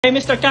Hey,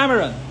 Mr.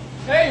 Cameron.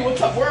 Hey, what's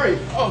up? Where are you?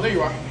 Oh, there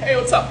you are. Hey,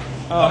 what's up?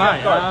 Oh, hi.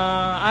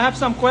 I have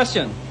some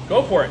question.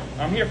 Go for it.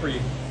 I'm here for you.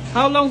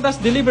 How long does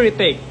delivery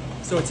take?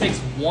 So it takes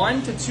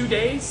 1 to 2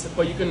 days,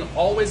 but you can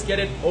always get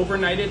it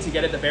overnighted to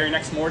get it the very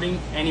next morning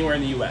anywhere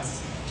in the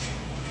U.S.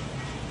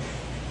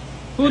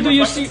 Who do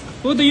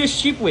you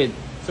ship with?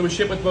 So we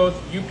ship with both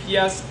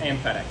UPS and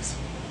FedEx.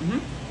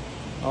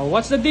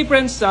 What's the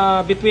difference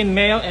between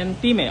male and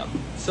female?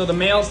 So the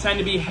males tend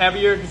to be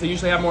heavier because they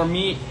usually have more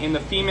meat, and the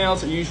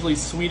females are usually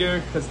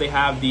sweeter because they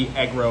have the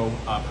egg roe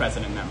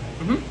present in them.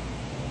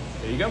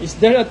 There you go. Is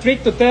there a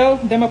trick to tell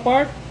them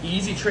apart?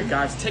 Easy trick,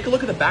 guys. Take a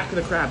look at the back of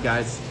the crab,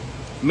 guys.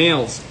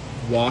 Males,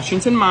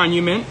 Washington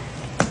Monument.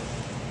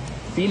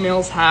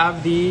 Females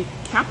have the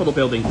Capitol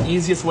building.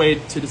 Easiest way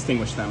to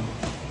distinguish them.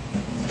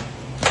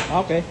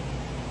 Okay.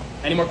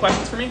 Any more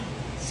questions for me?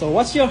 So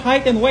what's your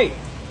height and weight?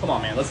 Come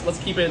on, man. Let's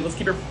keep it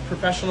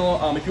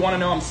professional. If you want to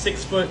know, I'm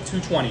 6 foot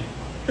 220.